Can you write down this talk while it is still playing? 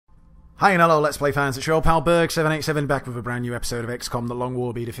Hi and hello, Let's Play fans. It's your old pal Berg787 back with a brand new episode of XCOM Long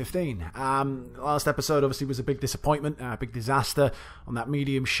War Beta 15. Last episode obviously was a big disappointment, a big disaster on that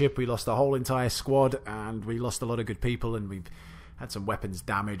medium ship. We lost the whole entire squad and we lost a lot of good people, and we've had some weapons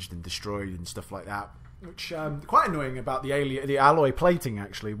damaged and destroyed and stuff like that. Which quite annoying about the alloy plating,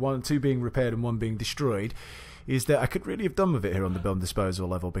 actually. Two being repaired and one being destroyed, is that I could really have done with it here on the bomb disposal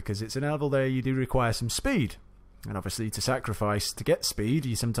level, because it's an level there you do require some speed. And obviously to get speed,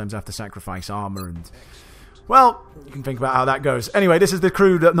 you sometimes have to sacrifice armor and... Well, you can think about how that goes. Anyway, this is the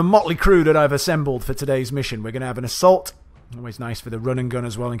crew, the motley crew that I've assembled for today's mission. We're going to have an assault. Always nice for the run and gun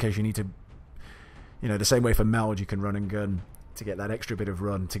as well, in case you need to... You know, the same way for Meld, you can run and gun to get that extra bit of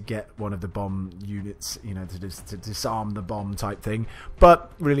run, to get one of the bomb units, you know, to disarm the bomb type thing.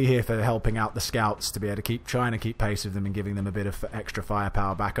 But really here for helping out the scouts, to be able to trying to keep pace with them and giving them a bit of extra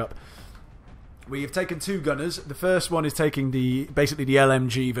firepower backup. We have taken two gunners. The first one is taking basically the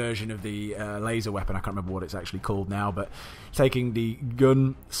LMG version of the laser weapon. I can't remember what it's actually called now, but taking the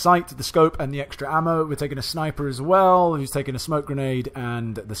gun sight, the scope, and the extra ammo. We're taking a sniper as well, who's taking a smoke grenade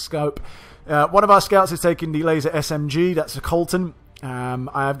and the scope. One of our scouts is taking the laser SMG. That's a Colton.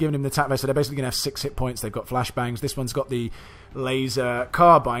 I have given him the tac vest, so they're basically going to have 6 hit points. They've got flashbangs. This one's got the laser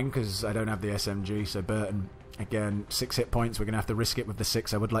carbine, because I don't have the SMG, so Burton... Again, 6 hit points. We're going to have to risk it with the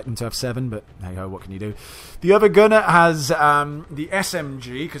 6. I would like them to have 7, but hey-ho, what can you do? The other gunner has the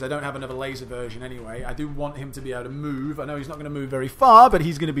SMG, because I don't have another laser version anyway. I do want him to be able to move. I know he's not going to move very far, but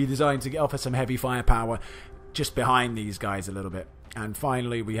he's going to be designed to offer some heavy firepower just behind these guys a little bit. And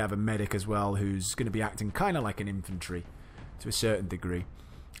finally, we have a medic as well, who's going to be acting kind of like an infantry to a certain degree.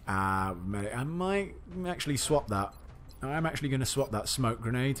 I might actually swap that. I'm actually going to swap that smoke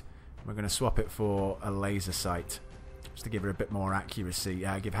grenade. We're going to swap it for a laser sight, just to give her a bit more accuracy.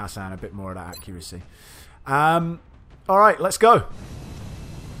 Give Hassan a bit more of that accuracy. Alright, let's go.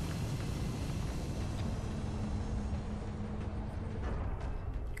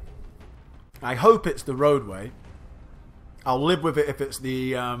 I hope it's the roadway. I'll live with it if it's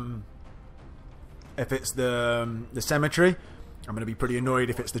the cemetery. I'm going to be pretty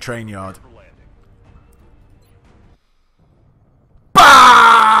annoyed if it's the train yard.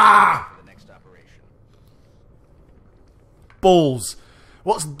 Balls.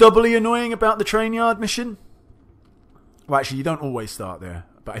 What's doubly annoying about the train yard mission? Well, actually, you don't always start there.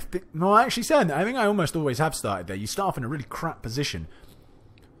 But I think... No, I actually said that. I think I almost always have started there. You start off in a really crap position.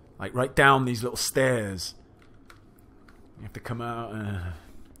 Like, right down these little stairs. You have to come out...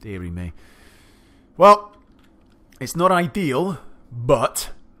 dearie me. Well, it's not ideal,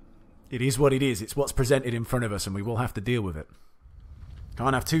 but it is what it is. It's what's presented in front of us, and we will have to deal with it.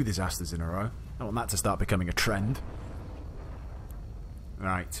 Can't have 2 disasters in a row. I want that to start becoming a trend.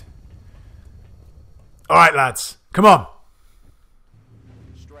 Right. Alright, lads. Come on.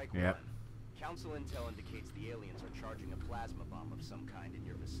 Strike yep. One. Council intel indicates the aliens are charging a plasma bomb of some kind in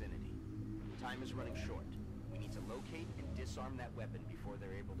your vicinity. Time is running short. We need to locate and disarm that weapon before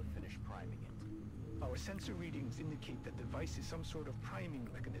they're able to finish priming it. Our sensor readings indicate that the device is some sort of priming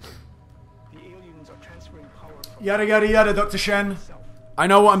mechanism. The aliens are transferring power from... Yada yada yada, Dr. Shen. I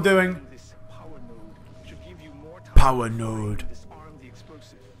know what I'm doing. This power node should give you more time power node.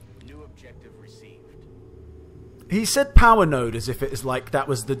 New objective received. He said power node as if it is like that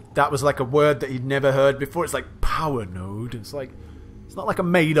was like a word that he'd never heard before. It's like power node. It's like it's not like a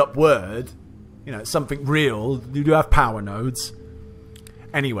made up word. You know, it's something real. You do have power nodes.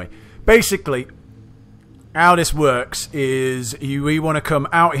 Anyway, basically how this works is we want to come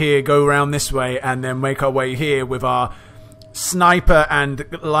out here, go around this way, and then make our way here with our sniper and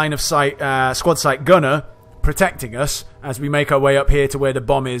line of sight squad sight gunner protecting us as we make our way up here to where the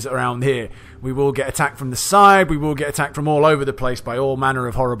bomb is around here. We will get attacked from the side, we will get attacked from all over the place by all manner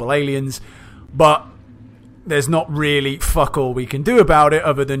of horrible aliens, but there's not really fuck all we can do about it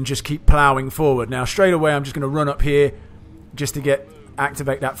other than just keep ploughing forward. Now straight away I'm just going to run up here just to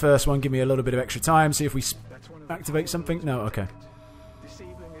activate that first one. Give me a little bit of extra time, see if we activate something. No, okay.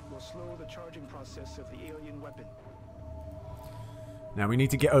 Disabling it will slow the charging process of the alien weapon. Now we need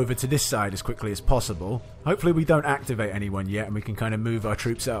to get over to this side as quickly as possible. Hopefully we don't activate anyone yet and we can kind of move our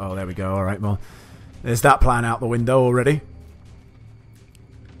troops out. Oh, there we go. Alright, well, there's that plan out the window already.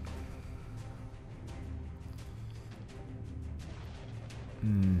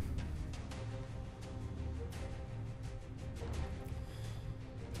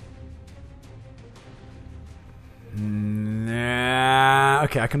 Nah.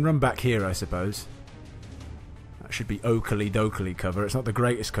 Okay, I can run back here, I suppose. Should be Oakley-dokley cover. It's not the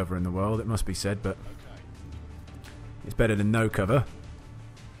greatest cover in the world, it must be said, but it's better than no cover.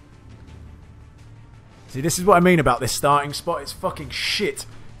 See, this is what I mean about this starting spot. It's fucking shit.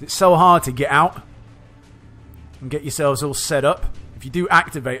 It's so hard to get out and get yourselves all set up. If you do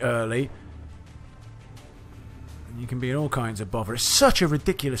activate early, you can be in all kinds of bother. It's such a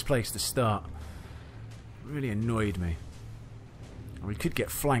ridiculous place to start. It really annoyed me. We could get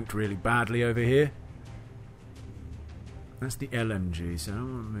flanked really badly over here. That's the LMG, so I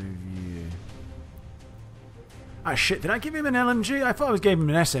don't want to move you. Ah shit, did I give him an LMG? I thought I gave him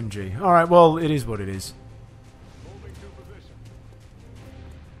an SMG. Alright, well, it is what it is.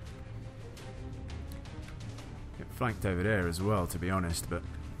 Get flanked over there as well, to be honest, but...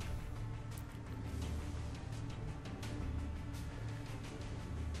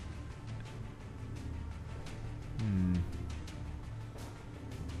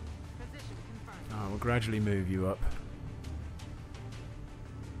 Oh, we'll gradually move you up.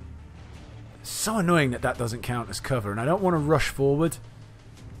 So annoying that that doesn't count as cover, and I don't want to rush forward.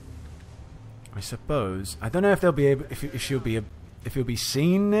 I suppose I don't know if they'll be able, if he'll be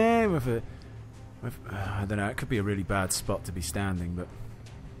seen there with a, I don't know. It could be a really bad spot to be standing, but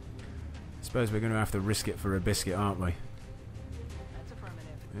I suppose we're going to have to risk it for a biscuit, aren't we? That's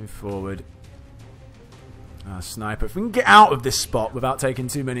affirmative. Move forward. Sniper. If we can get out of this spot without taking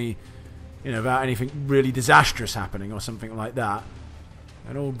too many, you know, without anything really disastrous happening or something like that,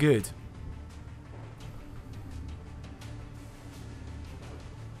 then all good.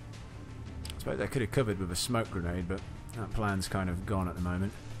 I suppose I could have covered with a smoke grenade, but that plan's kind of gone at the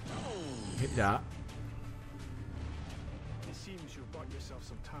moment. Hit that. It seems you've bought yourself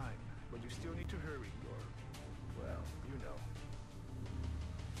some time, but you still need to hurry, or, well, you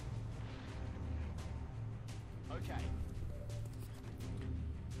know. Okay.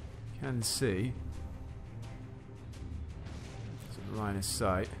 Can see. Sort of line of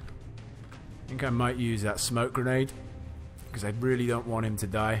sight. I think I might use that smoke grenade, because I really don't want him to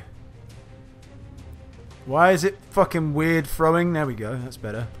die. Why is it fucking weird throwing? There we go, that's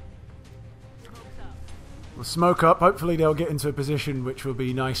better. We'll smoke up. Hopefully they'll get into a position which will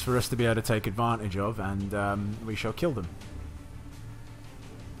be nice for us to be able to take advantage of, and we shall kill them.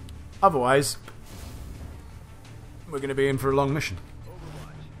 Otherwise, we're going to be in for a long mission.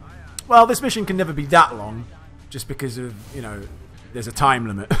 Well, this mission can never be that long, just because of, you know, there's a time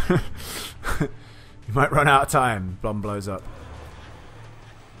limit. You might run out of time, bomb blows up.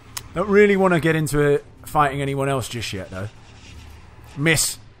 Don't really want to get into it fighting anyone else just yet, though.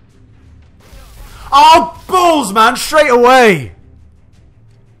 Miss. Oh, balls, man! Straight away!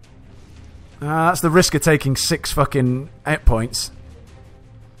 That's the risk of taking 6 fucking 8 points.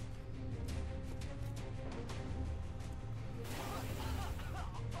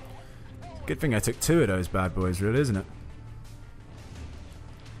 Good thing I took 2 of those bad boys, really, isn't it?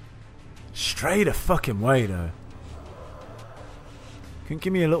 Straight a fucking way, though. Couldn't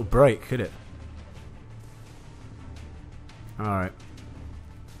give me a little break, could it? Alright.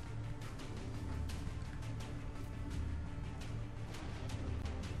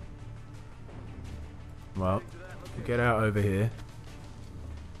 Well, we'll get out over here.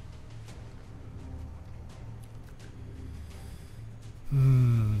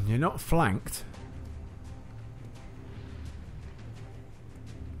 You're not flanked.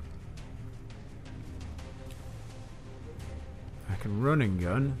 I can run and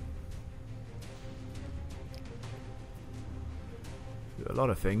gun. Do a lot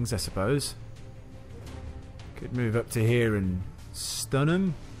of things, I suppose. Could move up to here and stun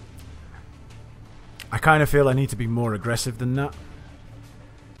him. I kind of feel I need to be more aggressive than that.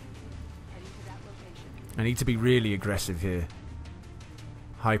 I need to be really aggressive here.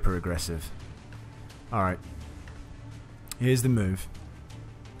 Hyper aggressive. Alright. Here's the move.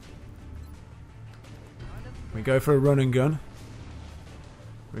 We go for a run and gun.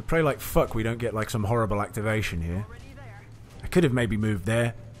 We pray like fuck we don't get like some horrible activation here. I could have maybe moved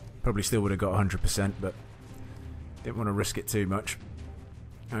there. Probably still would have got 100%, but didn't want to risk it too much.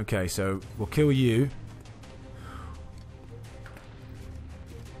 Okay, so we'll kill you.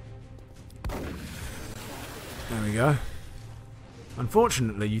 There we go.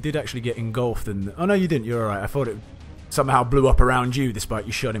 Unfortunately, you did actually get engulfed in... Oh, no, you didn't. You're alright. I thought it somehow blew up around you despite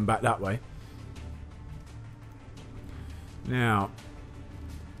you shot him back that way. Now,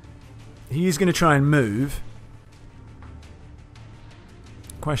 he's going to try and move.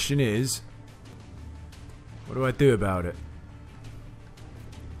 Question is, what do I do about it?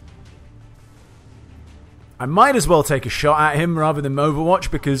 I might as well take a shot at him rather than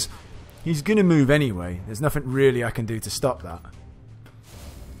Overwatch because he's going to move anyway. There's nothing really I can do to stop that.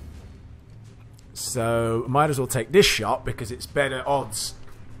 So, might as well take this shot because it's better odds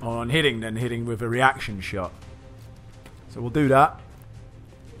on hitting than hitting with a reaction shot. So we'll do that.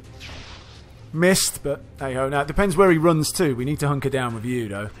 Missed, but hey ho. Now it depends where he runs to. We need to hunker down with you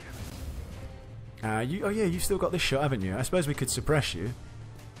though. Oh yeah, you've still got this shot, haven't you? I suppose we could suppress you.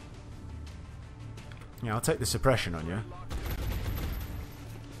 Yeah, I'll take the suppression on you.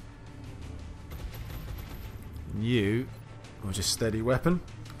 And you, or just steady weapon.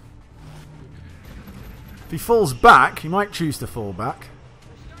 If he falls back, he might choose to fall back.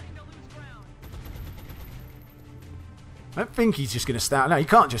 I don't think he's just going to stand. No, he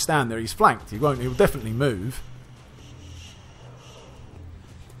can't just stand there. He's flanked. He won't. He'll definitely move.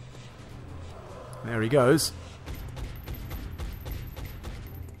 There he goes.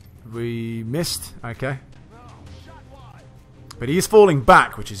 We missed. Okay. But he is falling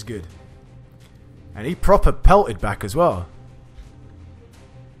back, which is good. And he proper pelted back as well.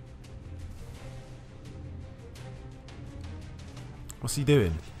 What's he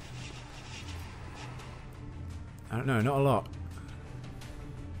doing? I don't know, not a lot.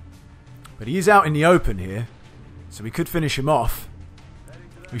 But he is out in the open here. So we could finish him off.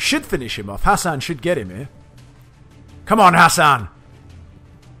 We should finish him off. Hassan should get him here. Come on, Hassan!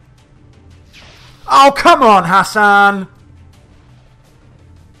 Oh, come on, Hassan!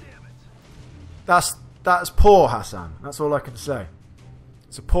 That's poor, Hassan. That's all I can say.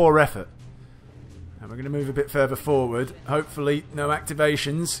 It's a poor effort. And we're going to move a bit further forward. Hopefully, no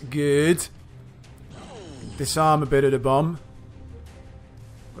activations. Good. Disarm a bit of the bomb.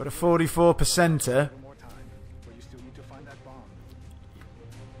 Got a 44%er.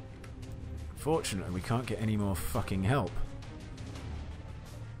 Fortunately, we can't get any more fucking help.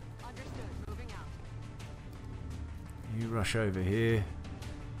 You rush over here.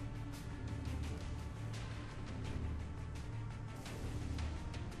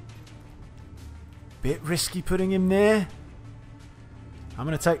 Bit risky putting him there. I'm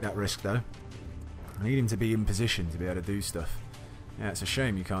going to take that risk though. I need him to be in position to be able to do stuff. Yeah, it's a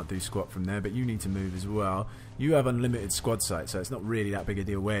shame you can't do squat from there, but you need to move as well. You have unlimited squad sight, so it's not really that big a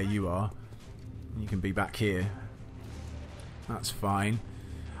deal where you are. You can be back here. That's fine.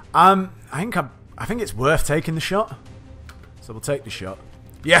 I think it's worth taking the shot. So we'll take the shot.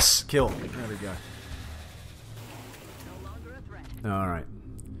 Yes! Kill. There we go. Alright.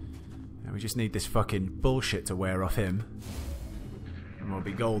 We just need this fucking bullshit to wear off him. And we'll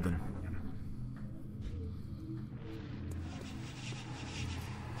be golden.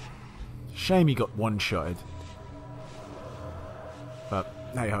 Shame he got one-shotted. But,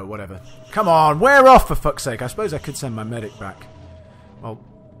 hey ho, whatever. Come on, wear off for fuck's sake. I suppose I could send my medic back. Well,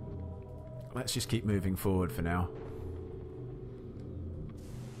 let's just keep moving forward for now.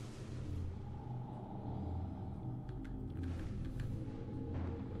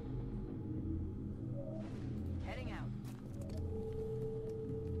 Heading out.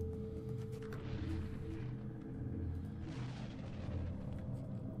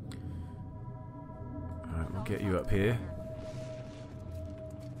 Alright, we'll get you up here.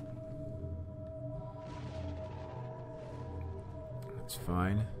 That's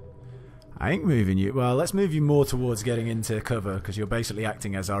fine. I ain't moving you. Well, let's move you more towards getting into cover, because you're basically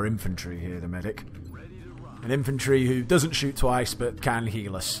acting as our infantry here, the medic. An infantry who doesn't shoot twice, but can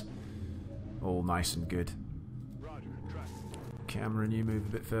heal us. All nice and good. Cameron, you move a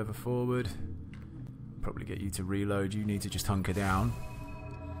bit further forward. Probably get you to reload. You need to just hunker down.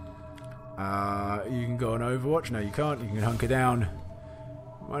 You can go on Overwatch. No, you can't. You can hunker down.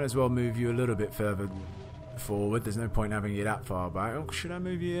 Might as well move you a little bit further forward. There's no point having you that far back. Oh, should I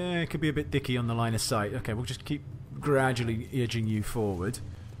move you? Yeah, it could be a bit dicky on the line of sight. Okay, we'll just keep gradually edging you forward.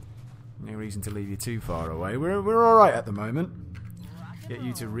 No reason to leave you too far away. We're all right at the moment. Get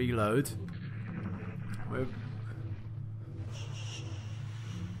you to reload.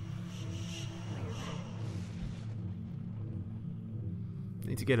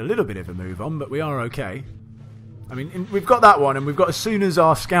 Need to get a little bit of a move on, but we are okay. I mean, we've got that one, and we've got, as soon as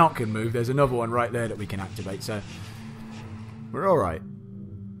our scout can move, there's another one right there that we can activate, so we're alright.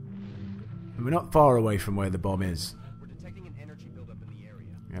 And we're not far away from where the bomb is. We're detecting an energy buildup in the area.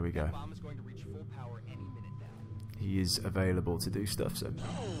 There we go. The bomb is going to reach full power any minute now. He is available to do stuff, so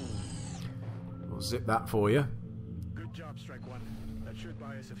we'll zip that for you. Good job, Strike One. That should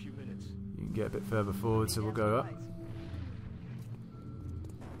buy us a few minutes. You can get a bit further forward, so we'll go up.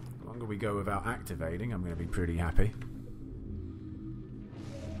 The longer we go without activating, I'm going to be pretty happy.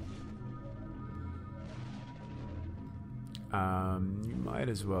 You might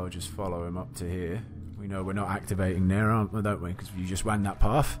as well just follow him up to here. We know we're not activating there, don't we? Because you just ran that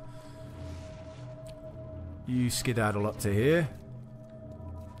path. You skedaddle up to here.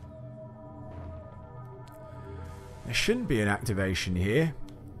 There shouldn't be an activation here.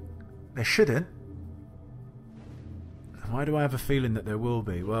 There shouldn't. Why do I have a feeling that there will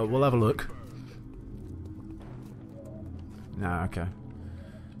be? Well, we'll have a look. No, okay. I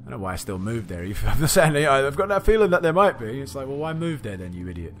don't know why I still moved there. I'm saying, I've got that feeling that there might be. It's like, well, why move there then, you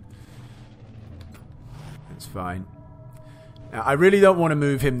idiot? It's fine. Now, I really don't want to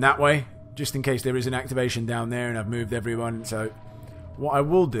move him that way, just in case there is an activation down there and I've moved everyone. So what I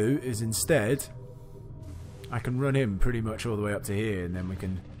will do is instead, I can run him pretty much all the way up to here, and then we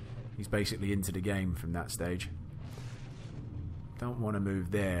can... He's basically into the game from that stage. Don't want to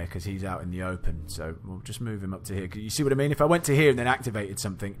move there because he's out in the open, so we'll just move him up to here. You see what I mean? If I went to here and then activated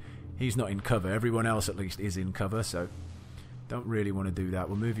something, he's not in cover. Everyone else at least is in cover, so don't really want to do that.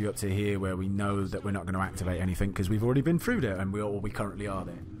 We'll move you up to here where we know that we're not going to activate anything because we've already been through there, and we currently are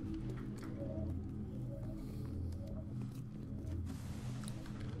there.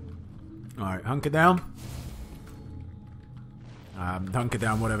 Alright, hunker down. Hunker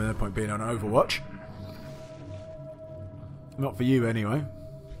down, whatever the point being on Overwatch. Not for you, anyway.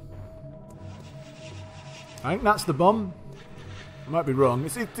 I think that's the bomb. I might be wrong.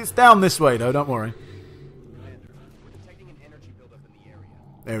 It's down this way, though. Don't worry.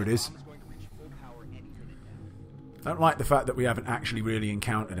 There it is. I don't like the fact that we haven't actually really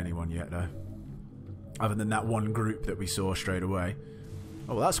encountered anyone yet, though. Other than that one group that we saw straight away.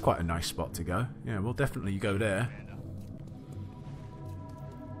 Oh, well, that's quite a nice spot to go. Yeah, we'll definitely go there.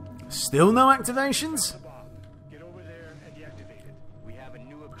 Still no activations?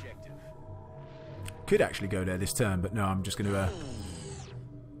 Could actually go there this turn, but no, I'm just going to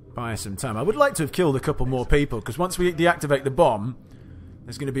buy some time. I would like to have killed a couple more people, because once we deactivate the bomb,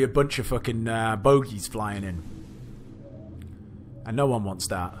 there's going to be a bunch of fucking bogeys flying in. And no one wants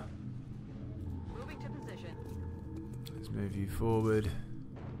that. Moving to position. Let's move you forward.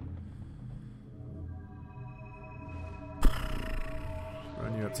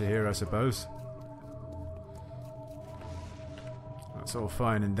 Run you up to here, I suppose. That's all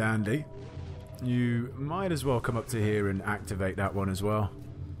fine and dandy. You might as well come up to here and activate that one as well.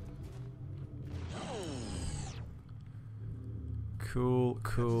 Cool,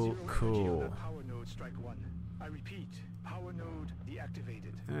 cool, cool.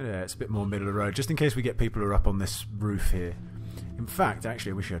 Yeah, it's a bit more middle of the road, just in case we get people who are up on this roof here. In fact,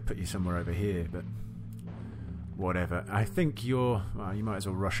 actually, I wish I'd put you somewhere over here, but whatever. I think you're... Well, you might as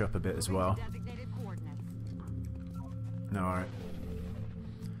well rush up a bit as well. No, alright.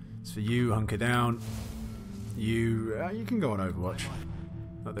 For you, hunker down. You can go on Overwatch.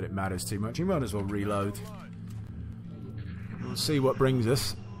 Not that it matters too much. You might as well reload. We'll see what brings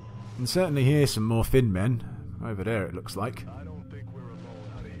us. And certainly hear some more Finn men over there. It looks like. I don't think we're alone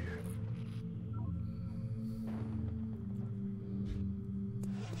out of here.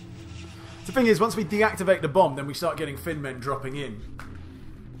 The thing is, once we deactivate the bomb, then we start getting Finn men dropping in.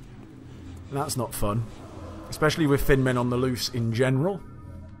 And that's not fun, especially with Finn men on the loose in general.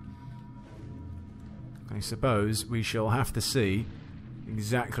 I suppose we shall have to see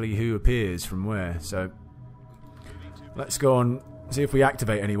exactly who appears from where. So let's go on, see if we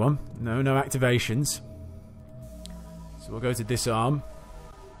activate anyone. No activations. So we'll go to disarm.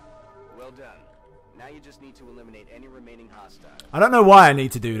 Well done. Now you just need to eliminate any remaining hostiles. I don't know why I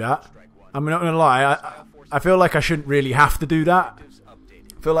need to do that. I'm not going to lie. I feel like I shouldn't really have to do that.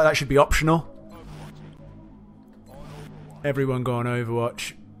 I feel like that should be optional. Everyone go on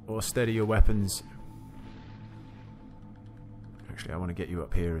Overwatch or steady your weapons. Actually, I want to get you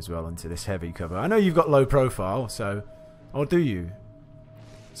up here as well into this heavy cover. I know you've got low profile, so... Or do you?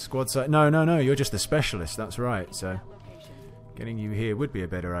 Squad side... No, you're just a specialist, that's right. So, getting you here would be a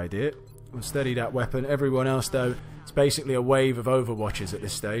better idea. We'll steady that weapon. Everyone else, though, it's basically a wave of Overwatchers at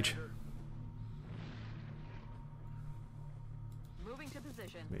this stage. Moving to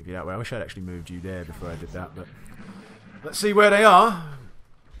position. Move you that way. I wish I'd actually moved you there before I did that, but... Let's see where they are.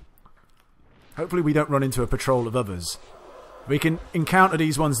 Hopefully we don't run into a patrol of others. We can encounter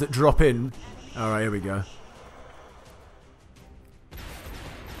these ones that drop in. Alright, here we go.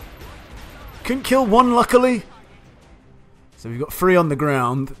 Couldn't kill one, luckily. So we've got 3 on the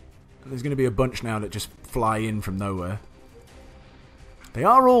ground. There's going to be a bunch now that just fly in from nowhere. They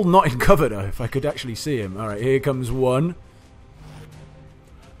are all not in cover, though, if I could actually see him. Alright, here comes one.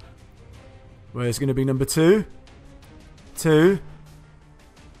 Where's going to be number 2? 2.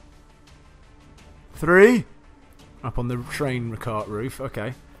 3. Up on the train cart roof.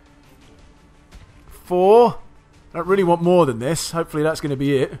 Okay. 4. I don't really want more than this. Hopefully that's going to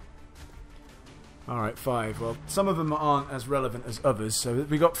be it. Alright, 5. Well, some of them aren't as relevant as others. So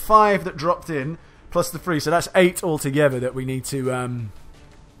we got 5 that dropped in, plus the 3. So that's 8 altogether that we need to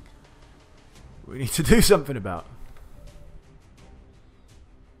do something about.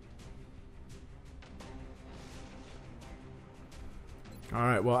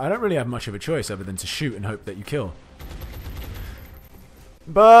 Alright, well, I don't really have much of a choice other than to shoot and hope that you kill.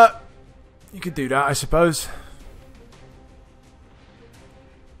 But you could do that, I suppose.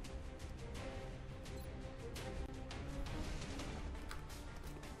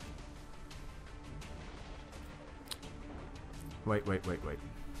 Wait.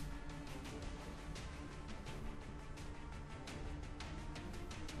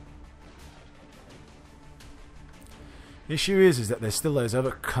 The issue is that there's still those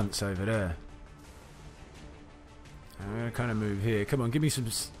other cunts over there. I'm going to kind of move here. Come on, give me some...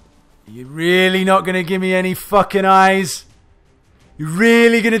 You're really not going to give me any fucking eyes? You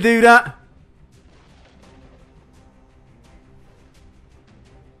really going to do that?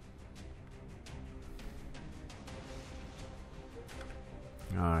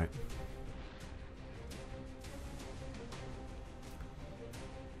 Alright.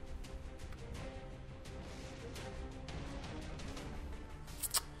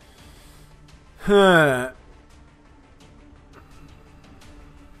 Huh.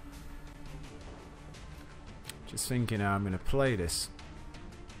 Just thinking how I'm going to play this.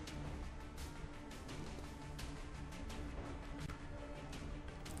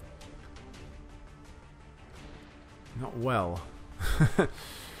 Not well.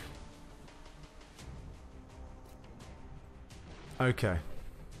 Okay.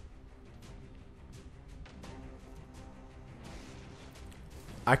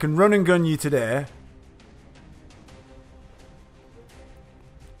 I can run and gun you to there.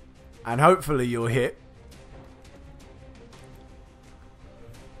 And hopefully you'll hit.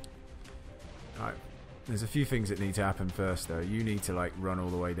 Alright. There's a few things that need to happen first though. You need to like run all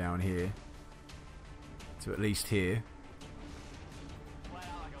the way down here. To at least here.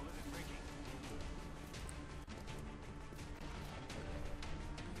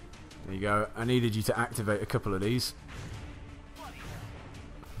 There you go. I needed you to activate a couple of these.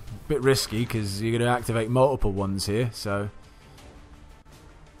 Bit risky because you're going to activate multiple ones here, so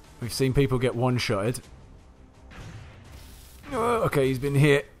we've seen people get one-shotted. Oh, okay, he's been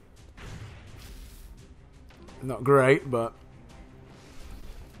hit. Not great, but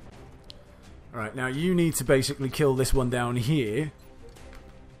alright, now you need to basically kill this one down here.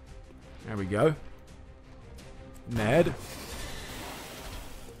 There we go. Ned.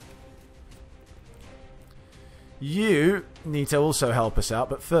 You need to also help us out,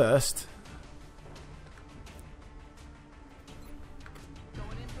 but first... Going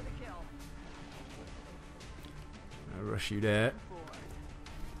in for the kill. I'll rush you there.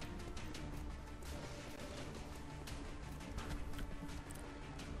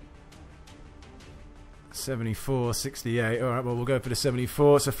 $74, 68. Alright, well, we'll go for the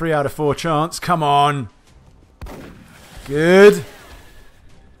 74. It's a 3 out of 4 chance. Come on. Good.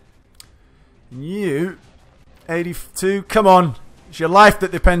 And you... 82. Come on. It's your life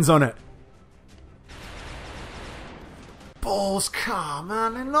that depends on it. Balls, car,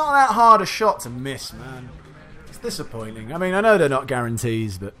 man. They're not that hard a shot to miss, man. It's disappointing. I mean, I know they're not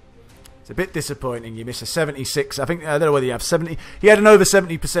guarantees, but it's a bit disappointing. You miss a 76. I think, I don't know whether you have 70. He had an over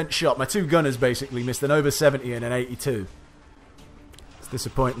 70% shot. My two gunners basically missed an over 70 and an 82. It's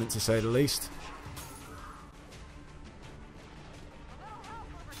disappointment to say the least.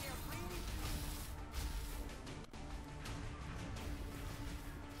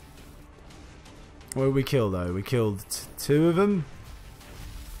 What did we kill though? We killed 2 of them.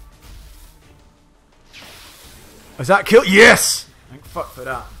 Was that kill? Yes! Thank fuck for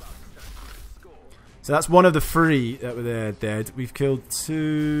that. So that's one of the 3 that were there dead. We've killed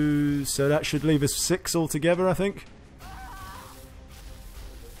 2, so that should leave us 6 altogether, I think.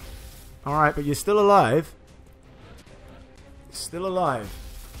 Alright, but you're still alive. Still alive.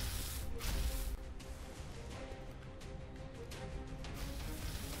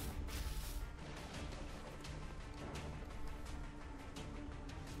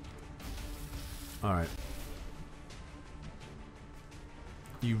 Alright.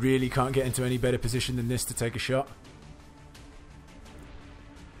 You really can't get into any better position than this to take a shot?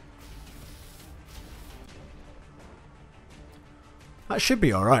 That should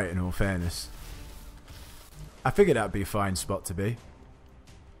be alright in all fairness. I figured that'd be a fine spot to be.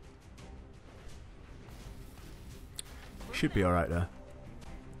 Should be alright there.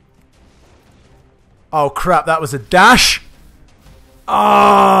 Oh crap, that was a dash!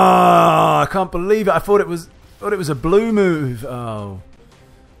 Ah, I can't believe it. I thought it was a blue move. Oh.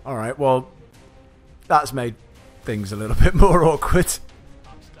 Alright, well, that's made things a little bit more awkward.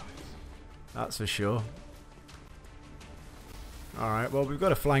 That's for sure. Alright, well, we've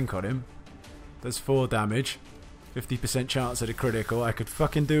got a flank on him. There's 4 damage. 50% chance at a critical. I could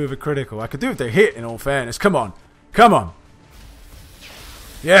fucking do with a critical. I could do with the hit, in all fairness. Come on. Come on.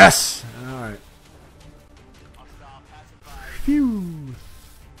 Yes! Alright. Phew.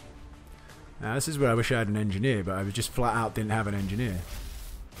 Now, this is where I wish I had an engineer, but I was just flat out didn't have an engineer.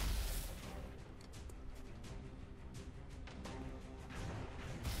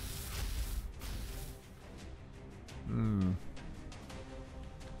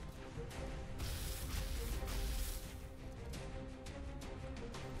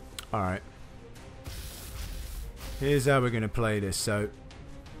 Alright. Here's how we're going to play this. So,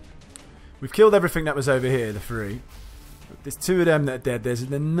 we've killed everything that was over here, the 3. There's 2 of them that are dead. There's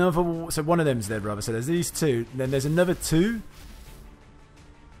another... So one of them's dead, rather. So there's these 2. Then there's another 2.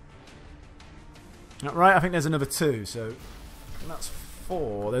 Right, I think there's another 2. So, that's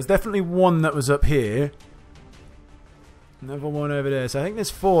 4. There's definitely 1 that was up here. Another 1 over there. So I think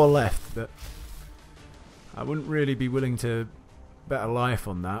there's 4 left. But I wouldn't really be willing to bet a life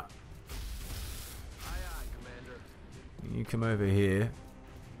on that. You come over here.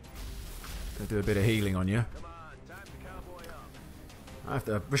 Gonna do a bit of healing on you. I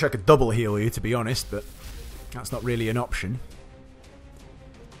wish I could double heal you, to be honest, but that's not really an option.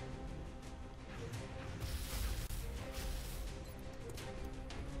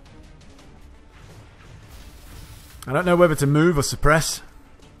 I don't know whether to move or suppress.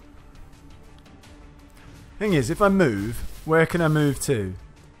 Thing is, if I move, where can I move to?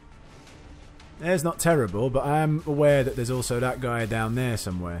 There's not terrible, but I am aware that there's also that guy down there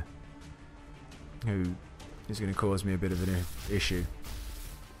somewhere who is going to cause me a bit of an issue.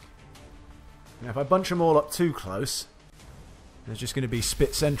 Now, if I bunch them all up too close, they're just going to be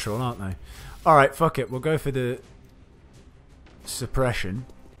spit central, aren't they? Alright, fuck it. We'll go for the suppression.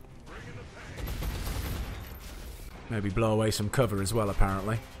 Maybe blow away some cover as well,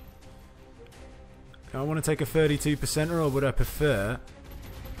 apparently. Do I want to take a 32%er, or would I prefer...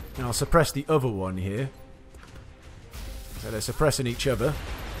 And I'll suppress the other one here. So they're suppressing each other.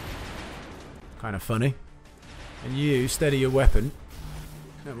 Kind of funny. And you steady your weapon.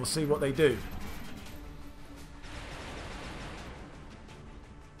 And we'll see what they do.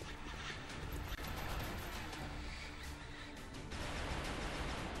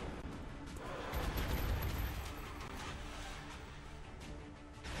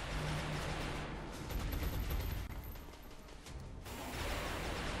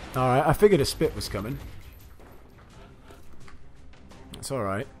 Alright, I figured a spit was coming. That's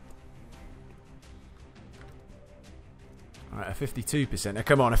alright. Alright, a 52%. Now,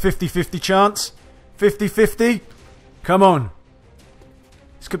 come on, a 50-50 chance? 50-50? Come on.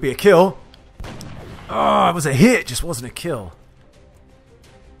 This could be a kill. Oh, it was a hit, just wasn't a kill.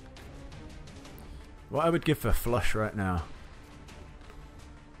 What I would give for flush right now.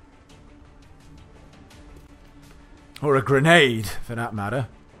 Or a grenade, for that matter.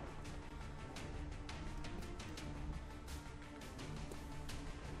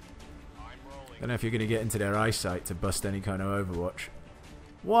 Don't know if you're going to get into their eyesight to bust any kind of Overwatch.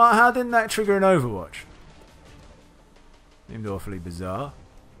 What? How didn't that trigger an Overwatch? Seemed awfully bizarre.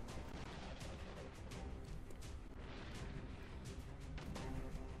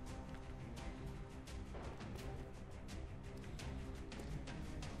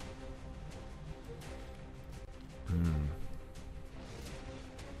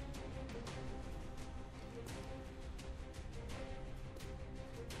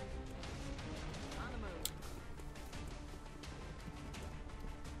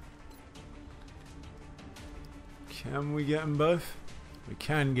 Can we get them both? We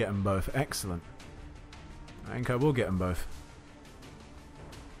can get them both. Excellent. I think I will get them both.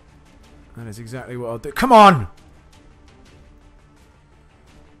 That is exactly what I'll do. Come on!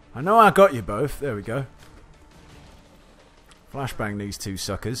 I know I got you both. There we go. Flashbang these 2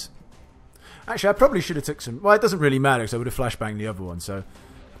 suckers. Actually, I probably should have took some... Well, it doesn't really matter because I would have flashbanged the other one. So,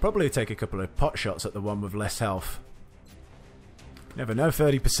 I'll probably take a couple of pot shots at the one with less health. Never know,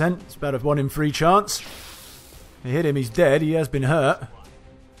 30%. It's about a 1 in 3 chance. He hit him, he's dead, he has been hurt.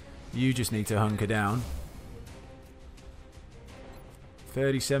 You just need to hunker down.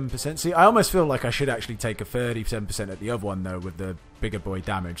 37%. See, I almost feel like I should actually take a 37% at the other one, though, with the bigger boy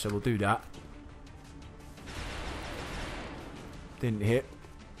damage. So we'll do that. Didn't hit.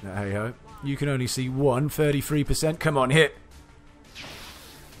 No, hey ho. You can only see 1, 33%. Come on, hit.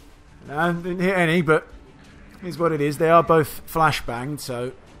 No, didn't hit any, but here's what it is. They are both flashbanged,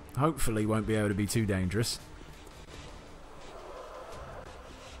 so hopefully won't be able to be too dangerous.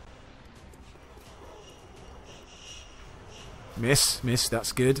 Miss,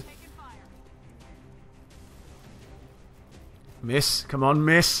 that's good. Miss, come on,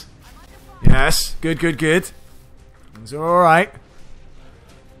 miss. Yes, good. It's alright.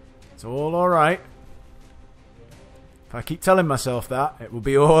 It's all alright. If I keep telling myself that, it will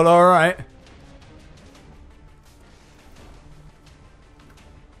be all alright.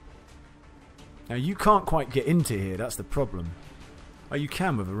 Now, you can't quite get into here. That's the problem. Oh, you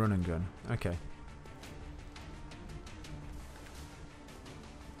can with a run and gun. Okay.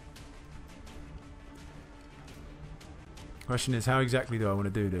 Question is, how exactly do I want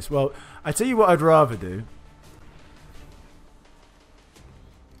to do this? Well, I tell you what I'd rather do.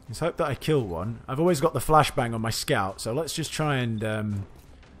 Let's hope that I kill one. I've always got the flashbang on my scout, so let's just try and...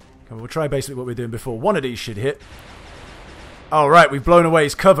 we'll try basically what we were doing before. One of these should hit. Oh, right, we've blown away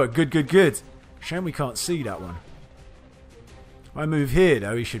his cover. Good, good, good. Shame we can't see that one. If I move here,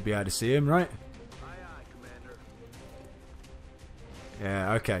 though, he should be able to see him, right?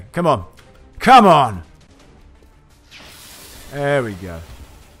 Yeah, okay. Come on. Come on! There we go.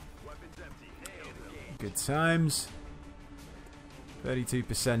 Good times.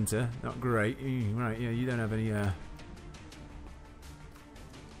 32%er. Not great. Right, yeah, you don't have any...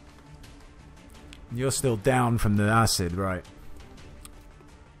 You're still down from the acid, right.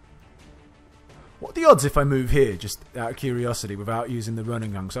 What are the odds if I move here, just out of curiosity, without using the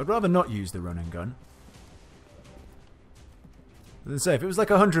running gun? Because I'd rather not use the running gun. As I say, if it was like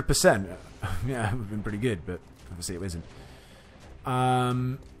 100%, yeah, it would have been pretty good, but obviously it isn't. I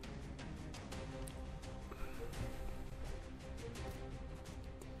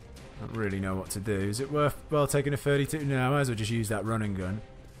don't really know what to do. Is it worth, well, taking a 32? No, I might as well just use that running gun.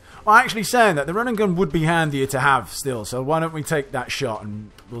 Well, actually saying that, the running gun would be handier to have still, so why don't we take that shot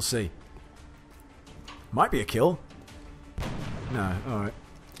and we'll see. Might be a kill. No, alright.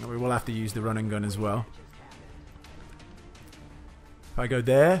 We will have to use the running gun as well. If I go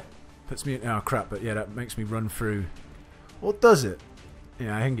there, puts me in... Oh, crap, but yeah, that makes me run through... Or does it?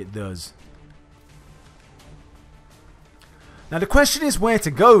 Yeah, I think it does. Now, the question is where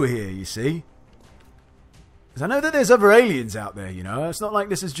to go here, you see. Because I know that there's other aliens out there, you know. It's not like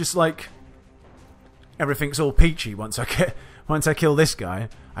this is just like... Everything's all peachy once I kill this guy.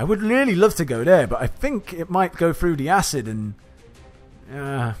 I would really love to go there, but I think it might go through the acid and...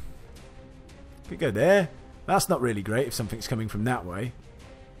 could go there. That's not really great if something's coming from that way.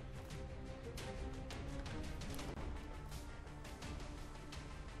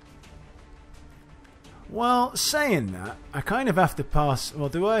 Well, saying that, I kind of have to pass... Well,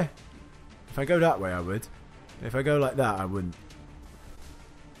 do I? If I go that way, I would. If I go like that, I wouldn't.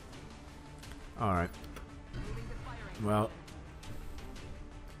 Alright. Well...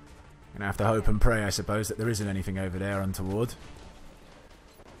 Gonna have to hope and pray, I suppose, that there isn't anything over there untoward.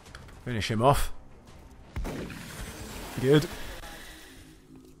 Finish him off. Good.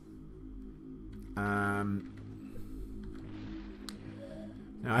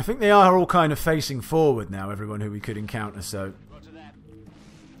 Now, I think they are all kind of facing forward now, everyone who we could encounter, so...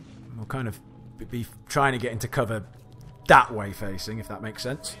 We'll kind of be trying to get into cover that way facing, if that makes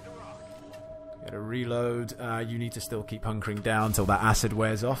sense. Get a reload. You need to still keep hunkering down until that acid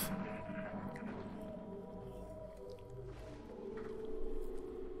wears off.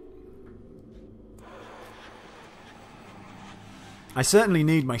 I certainly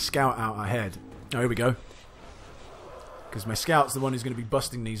need my scout out ahead. Oh, here we go. Because my scout's the one who's going to be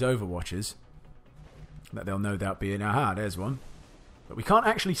busting these overwatches. That they'll no doubt be in. Aha, there's one. But we can't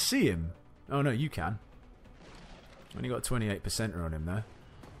actually see him. Oh no, you can. Only got 28% on him there.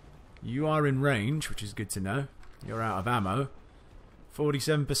 You are in range, which is good to know. You're out of ammo.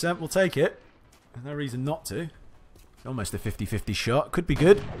 47%, we'll take it. There's no reason not to. Almost a 50-50 shot. Could be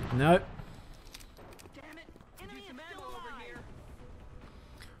good. No.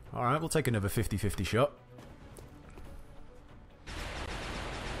 Alright, we'll take another 50-50 shot.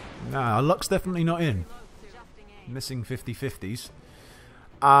 Nah, our luck's definitely not in. Missing 50-50s.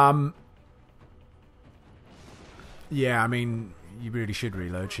 Yeah, I mean, you really should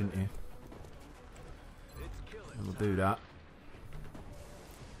reload, shouldn't you? We'll do that.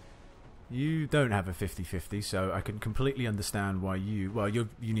 You don't have a 50-50, so I can completely understand why you... Well, you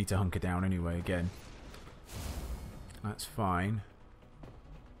need to hunker down anyway, again. That's fine.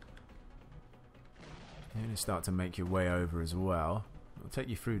 You're going to start to make your way over as well. I'll take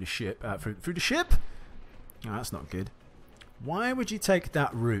you through the ship. Through the ship? Oh, that's not good. Why would you take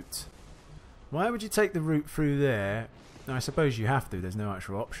that route? Why would you take the route through there? No, I suppose you have to. There's no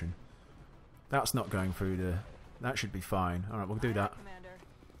actual option. That's not going through the... That should be fine. Alright, we'll do that.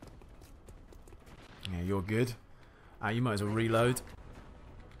 Yeah, you're good. You might as well reload.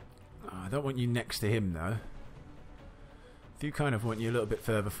 Oh, I don't want you next to him, though. I do kind of want you a little bit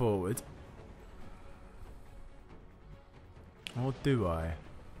further forward. Or do I?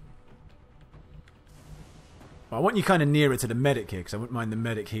 Well, I want you kind of nearer to the medic here, because I wouldn't mind the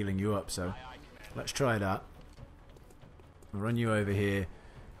medic healing you up, so let's try that. We'll run you over here,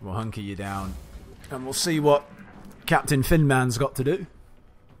 we'll hunker you down, and we'll see what Captain Finman's got to do.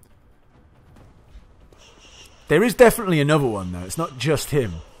 There is definitely another one, though. It's not just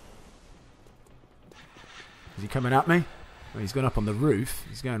him. Is he coming at me? Well, he's gone up on the roof.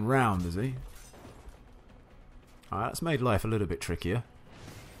 He's going round, is he? Alright, that's made life a little bit trickier.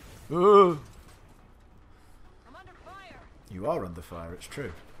 Ooh. I'm under fire. You are under fire, it's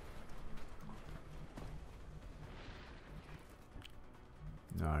true.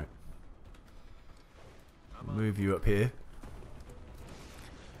 Alright. Move you up here.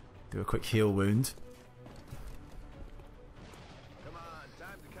 Do a quick heal wound.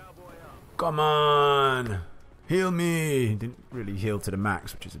 Come on! Heal me! Didn't really heal to the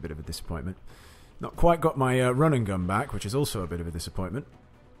max, which is a bit of a disappointment. Not quite got my run and gun back, which is also a bit of a disappointment.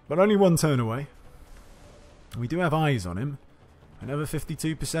 But only one turn away. We do have eyes on him. Another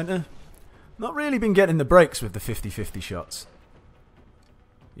 52%er. Not really been getting the breaks with the 50-50 shots.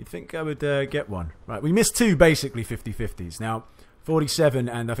 You'd think I would get one. Right, we missed two basically 50-50s. Now, 47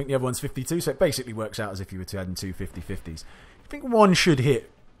 and I think the other one's 52, so it basically works out as if you were to add in two 50-50s. I think one should hit.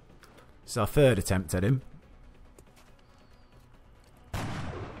 It's our third attempt at him.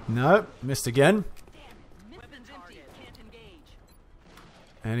 No, missed again. Weapons empty. Can't engage.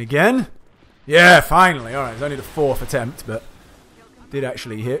 And again. Yeah, finally. Alright, it's only the fourth attempt, but did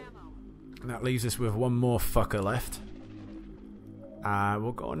actually hit. And that leaves us with one more fucker left.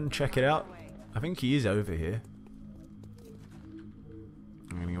 We'll go on and check it out. I think he is over here.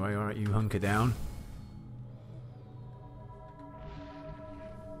 Anyway, alright, you hunker down.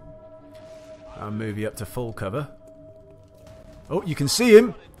 I'll move you up to full cover. Oh, you can see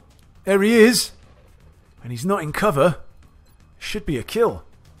him. There he is. And he's not in cover. Should be a kill.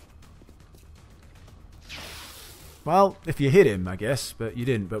 Well, if you hit him, I guess, but you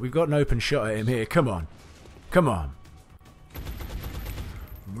didn't. But we've got an open shot at him here. Come on. Come on.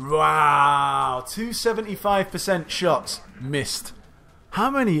 Wow. 275% shots. Missed.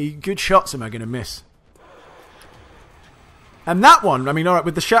 How many good shots am I going to miss? And that one, I mean, alright,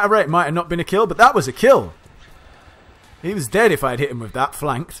 with the shatter rate, it might have not been a kill, but that was a kill. He was dead if I had hit him with that,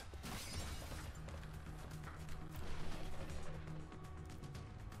 flanked.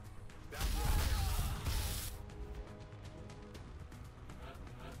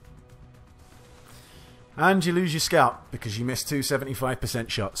 And you lose your scout because you missed two 75%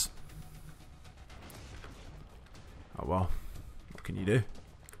 shots. Oh well, what can you do?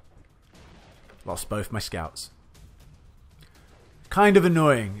 Lost both my scouts. Kind of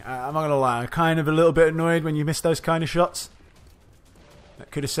annoying, I'm not gonna lie, I'm kind of a little bit annoyed when you miss those kind of shots.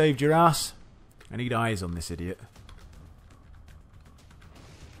 That could have saved your ass. I need eyes on this idiot.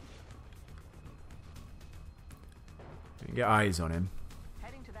 I can get eyes on him.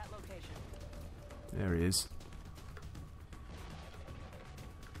 Heading to that location. There he is.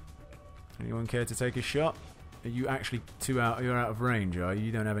 Anyone care to take a shot? Are you actually you're out of range, are you?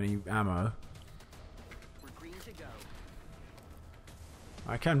 You don't have any ammo. We're green to go.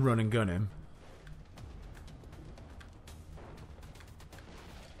 I can run and gun him.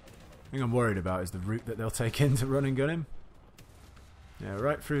 The thing I'm worried about is the route that they'll take in to run and gun him. Yeah,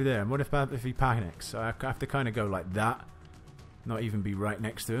 right through there. And what if he panics? So I have to kind of go like that. Not even be right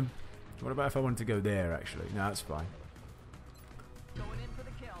next to him. What about if I wanted to go there, actually? No, that's fine. Going in for the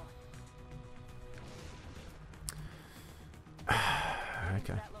kill.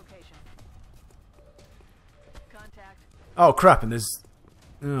 Okay. That location. Contact. Oh, crap, and there's...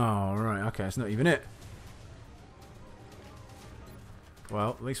 Oh, right, okay, it's not even it. Well,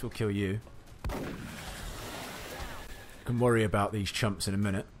 at least we'll kill you. Can worry about these chumps in a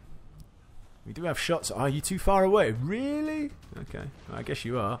minute. We do have shots. Are you too far away? Really? Okay, well, I guess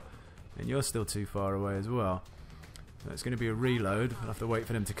you are. And you're still too far away as well. So it's going to be a reload. We'll have to wait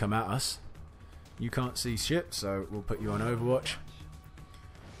for them to come at us. You can't see shit, so we'll put you on Overwatch.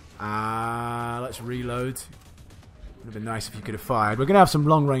 Let's reload. Would have been nice if you could have fired. We're going to have some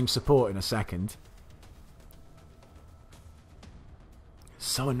long-range support in a second.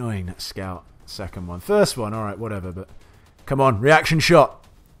 So annoying, that scout. Second one. First one, alright, whatever, but... Come on, reaction shot.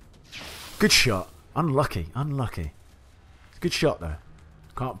 Good shot. Unlucky, unlucky. Good shot, though.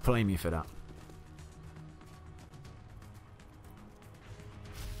 Can't blame you for that.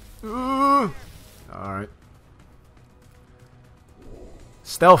 Alright.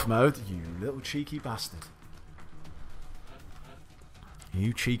 Stealth mode, you little cheeky bastard.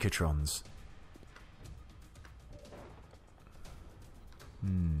 You cheekatrons.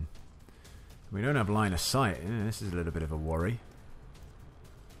 We don't have line of sight. Yeah, this is a little bit of a worry.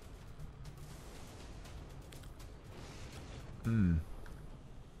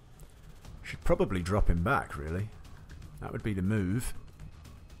 Should probably drop him back, really. That would be the move.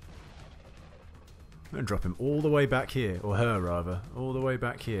 I'm going to drop him all the way back here. Or her, rather. All the way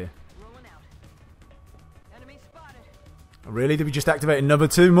back here. Rolling out. Enemy Really? Did we just activate another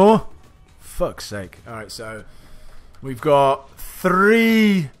 2 more? Fuck's sake. Alright, so we've got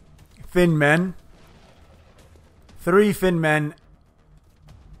 3 Thin Men. 3 Thin Men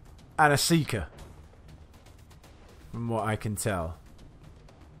and a Seeker. From what I can tell.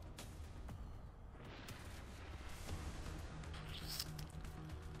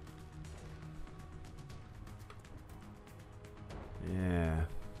 Yeah.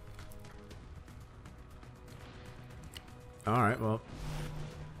 Alright, well.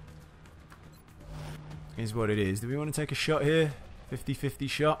 Here's what it is. Do we want to take a shot here? 50-50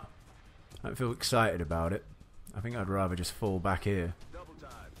 shot? I don't feel excited about it. I think I'd rather just fall back here.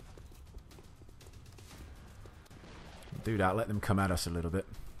 Do that, let them come at us a little bit.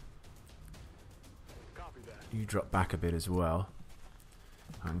 You drop back a bit as well.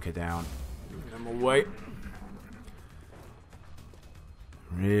 Hunker down. And we'll wait.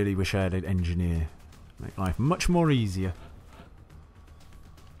 Really wish I had an engineer. Make life much more easier.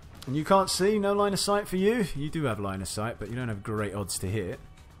 And you can't see? No line of sight for you? You do have line of sight, but you don't have great odds to hit.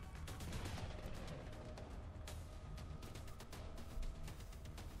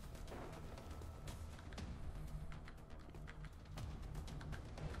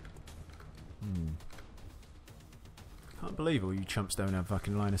 Can't believe all you chumps don't have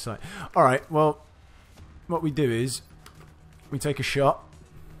fucking line of sight. Alright, well, what we do is we take a shot.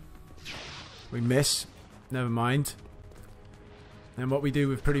 We miss. Never mind. And what we do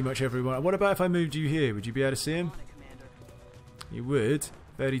with pretty much everyone... What about if I moved you here? Would you be able to see him? You would.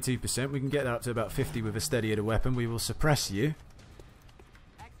 32%. We can get that up to about 50 with a steadier weapon. We will suppress you.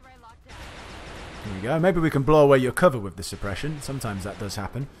 There we go. Maybe we can blow away your cover with the suppression. Sometimes that does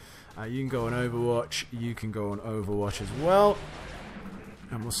happen. You can go on Overwatch. You can go on Overwatch as well.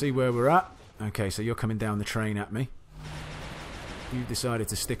 And we'll see where we're at. Okay, so you're coming down the train at me. You've decided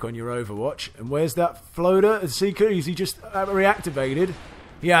to stick on your Overwatch. And where's that floater? The Seeker? Is he just reactivated?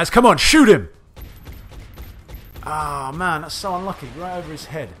 He has. Come on, shoot him! Ah, man, that's so unlucky. Right over his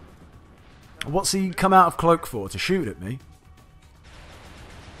head. What's he come out of cloak for? To shoot at me?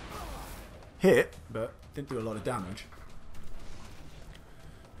 Hit, but didn't do a lot of damage.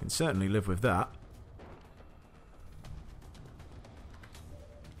 Can certainly live with that.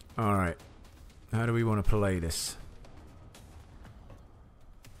 Alright. How do we want to play this?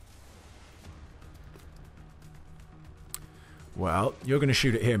 Well, you're going to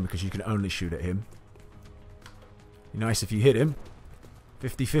shoot at him because you can only shoot at him. Be nice if you hit him.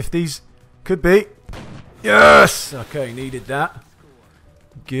 50-50s. Could be. Yes! Okay, needed that.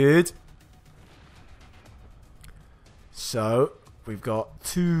 Good. So, we've got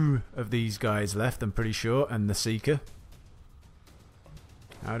 2 of these guys left, I'm pretty sure, and the Seeker.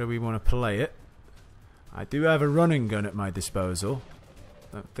 How do we want to play it? I do have a running gun at my disposal.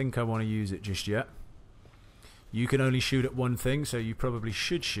 Don't think I want to use it just yet. You can only shoot at one thing, so you probably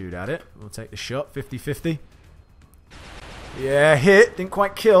should shoot at it. We'll take the shot, 50-50. Yeah, hit. Didn't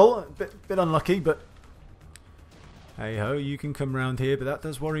quite kill. A bit unlucky, but... hey-ho, you can come round here, but that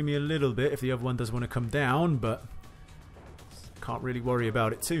does worry me a little bit if the other one does want to come down, but... can't really worry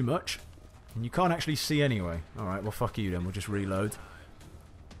about it too much. And you can't actually see anyway. Alright, well fuck you then, we'll just reload.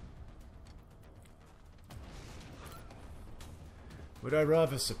 Would I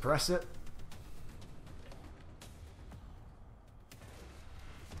rather suppress it?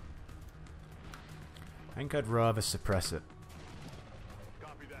 I think I'd rather suppress it.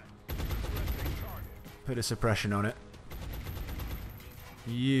 Put a suppression on it.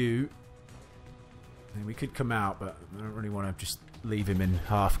 You... and we could come out, but I don't really want to just leave him in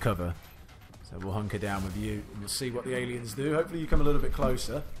half cover. So we'll hunker down with you, and we'll see what the aliens do. Hopefully you come a little bit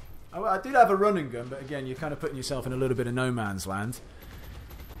closer. I did have a running gun, but again, you're kind of putting yourself in a little bit of no man's land.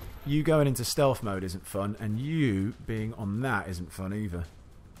 You going into stealth mode isn't fun, and you being on that isn't fun either.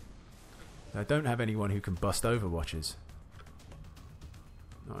 I don't have anyone who can bust Overwatches.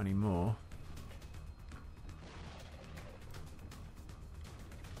 Not anymore.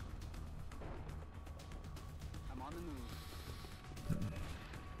 I'm on the move.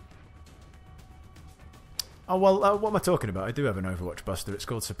 Oh, well, what am I talking about? I do have an Overwatch buster. It's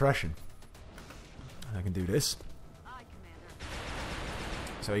called Suppression. I can do this. Aye, Commander.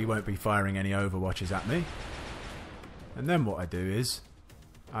 So he won't be firing any Overwatches at me. And then what I do is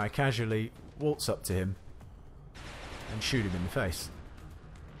I casually waltz up to him and shoot him in the face.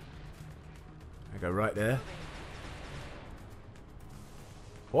 I go right there.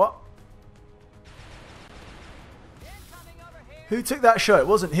 What? Who took that shot? It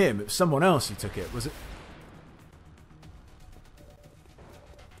wasn't him. It was someone else who took it. Was it?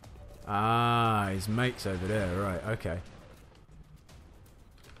 Ah, his mate's over there. Right, okay.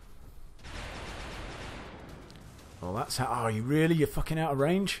 Well, that's how... Oh, you're fucking out of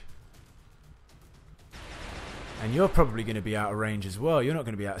range? And you're probably going to be out of range as well. You're not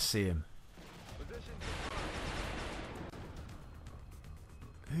going to be able to see him.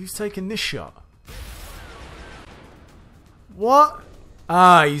 Who's taking this shot? What?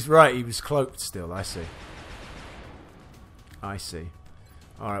 Ah, he's right. He was cloaked still. I see. I see.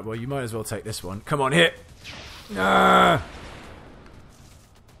 Alright, well, you might as well take this one. Come on, hit! Ah!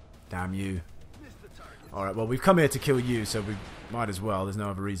 Damn you. Alright, well, we've come here to kill you, so we might as well. There's no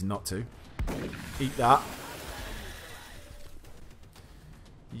other reason not to. Eat that.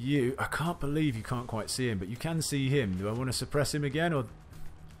 You... I can't believe you can't quite see him, but you can see him. Do I want to suppress him again, or...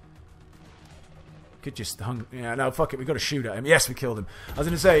 Could just hung... Yeah, no, fuck it. We've got to shoot at him. Yes, we killed him. I was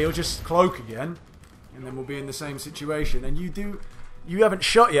going to say, he'll just cloak again, and then we'll be in the same situation. And you haven't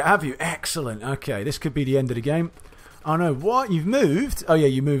shot yet, have you? Excellent. Okay, this could be the end of the game. Oh, no. What? You've moved? Oh, yeah,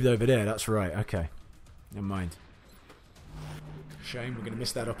 you moved over there. That's right. Okay. Never mind. Shame. We're going to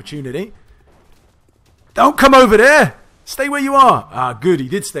miss that opportunity. Don't come over there! Stay where you are! Ah, good. He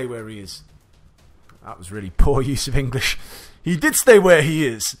did stay where he is. That was really poor use of English. He did stay where he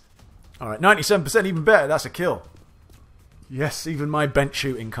is. Alright, 97%, even better. That's a kill. Yes, even my bench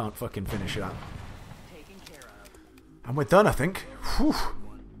shooting can't fucking finish that. And we're done, I think. Whew.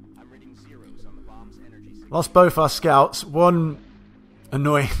 Lost both our scouts. One,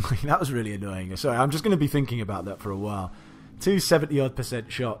 annoyingly, that was really annoying. Sorry, I'm just going to be thinking about that for a while. 2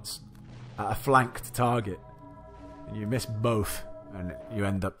 70-odd% shots at a flanked target. And you miss both. And you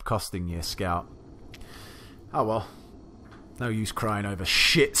end up costing your scout. Oh well. No use crying over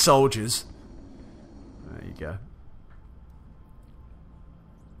shit soldiers. There you go.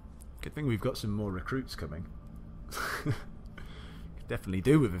 Good thing we've got some more recruits coming. Could definitely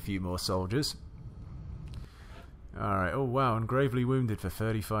do with a few more soldiers. Alright, oh wow, and gravely wounded for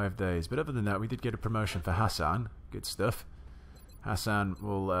 35 days. But other than that, we did get a promotion for Hassan. Good stuff. Hassan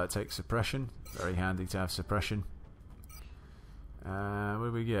will take suppression. Very handy to have suppression. What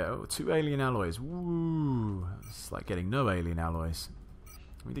do we get? Oh, 2 alien alloys. Woo! It's like getting no alien alloys.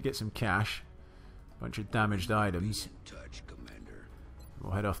 We did get some cash. Bunch of damaged items.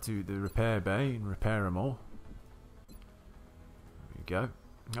 We'll head off to the repair bay and repair them all. There we go.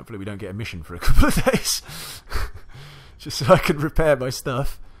 Hopefully we don't get a mission for a couple of days. Just so I can repair my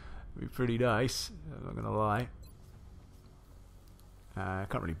stuff. It'd be pretty nice. I'm not going to lie. I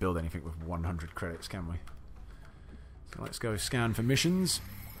can't really build anything with 100 credits, can we? So let's go scan for missions.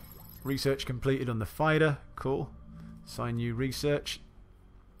 Research completed on the fighter. Cool. Assign new research.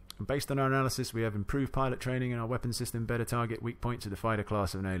 And based on our analysis, we have improved pilot training and our weapon system better target weak points of the fighter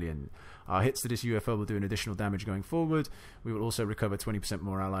class of an alien. Our hits to this UFO will do an additional damage going forward. We will also recover 20%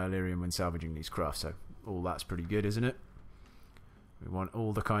 more ally Illyrium when salvaging these craft. So all that's pretty good, isn't it? We want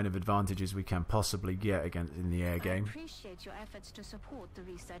all the kind of advantages we can possibly get against in the air game. I appreciate your efforts to support the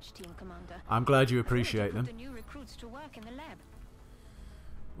research team, Commander. I'm glad you appreciate them. The new recruits to work in the lab.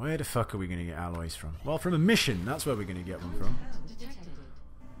 Where the fuck are we going to get alloys from? Well, from a mission. That's where we're going to get one from.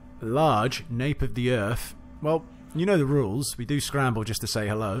 Large nape of the earth. Well, you know the rules. We do scramble just to say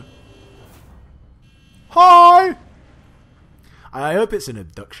hello. Hi! I hope it's an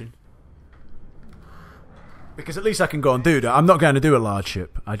abduction. Because at least I can go and do that. I'm not going to do a large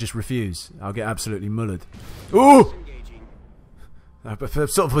ship. I just refuse. I'll get absolutely mullered. Ooh! I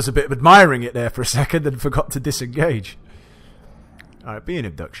sort of was a bit admiring it there for a second and forgot to disengage. Alright, be an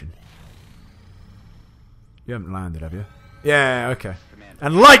abduction. You haven't landed, have you? Yeah, okay.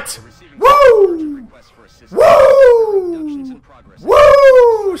 And light! Woo! Woo!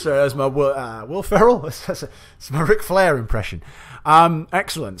 Woo! Sorry, that's my Will Ferrell. It's my Ric Flair impression.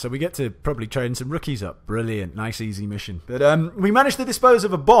 Excellent. So we get to probably train some rookies up. Brilliant. Nice, easy mission. But we managed to dispose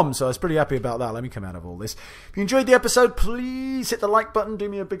of a bomb, so I was pretty happy about that. Let me come out of all this. If you enjoyed the episode, please hit the like button. Do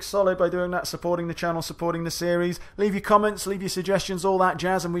me a big solid by doing that, supporting the channel, supporting the series. Leave your comments, leave your suggestions, all that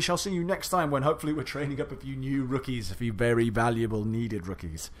jazz, and we shall see you next time when hopefully we're training up a few new rookies, a few very valuable, needed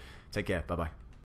rookies. Take care. Bye-bye.